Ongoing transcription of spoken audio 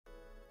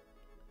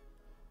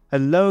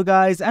Hello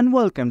guys and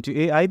welcome to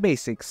AI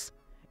Basics.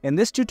 In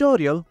this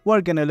tutorial, we're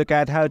gonna look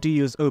at how to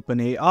use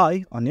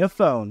OpenAI on your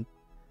phone.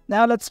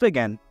 Now let's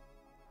begin.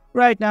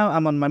 Right now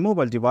I'm on my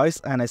mobile device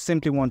and I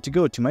simply want to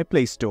go to my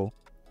Play Store.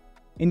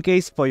 In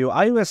case for your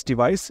iOS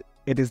device,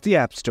 it is the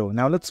App Store.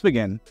 Now let's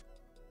begin.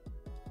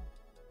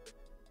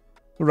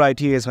 Right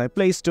here is my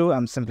Play Store.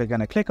 I'm simply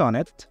gonna click on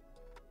it.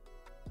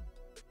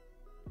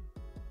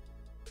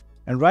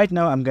 And right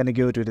now I'm gonna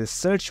go to this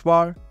search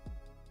bar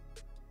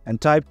and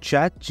type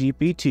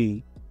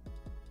chatgpt.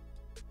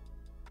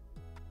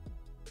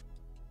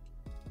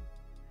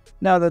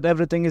 Now that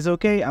everything is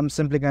okay, I'm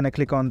simply gonna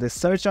click on this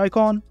search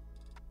icon.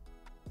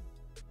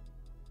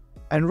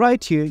 And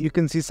right here you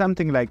can see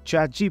something like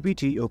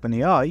ChatGPT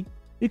OpenAI.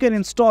 You can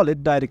install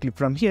it directly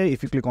from here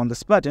if you click on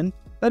this button,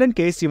 but in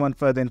case you want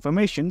further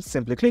information,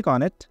 simply click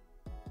on it.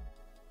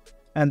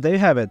 And there you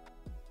have it.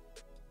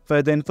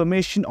 Further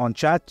information on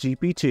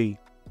ChatGPT.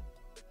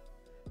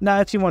 Now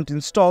if you want to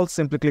install,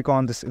 simply click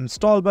on this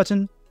install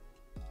button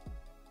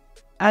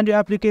and your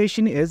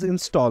application is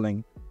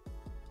installing.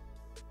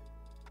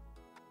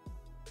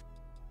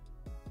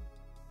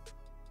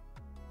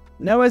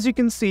 Now as you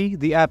can see,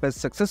 the app is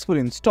successfully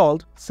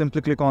installed.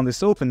 Simply click on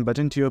this open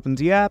button to open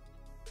the app.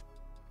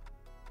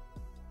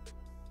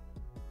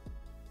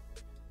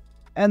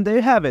 And there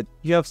you have it.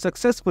 You have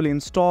successfully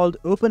installed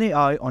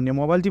OpenAI on your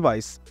mobile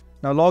device.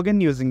 Now log in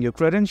using your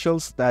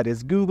credentials, that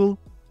is Google,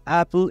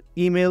 Apple,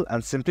 email,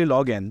 and simply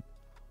log in.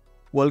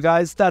 Well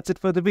guys, that's it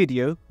for the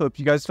video. Hope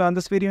you guys found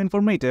this video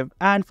informative,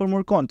 and for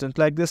more content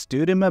like this,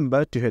 do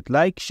remember to hit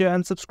like, share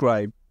and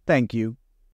subscribe. Thank you.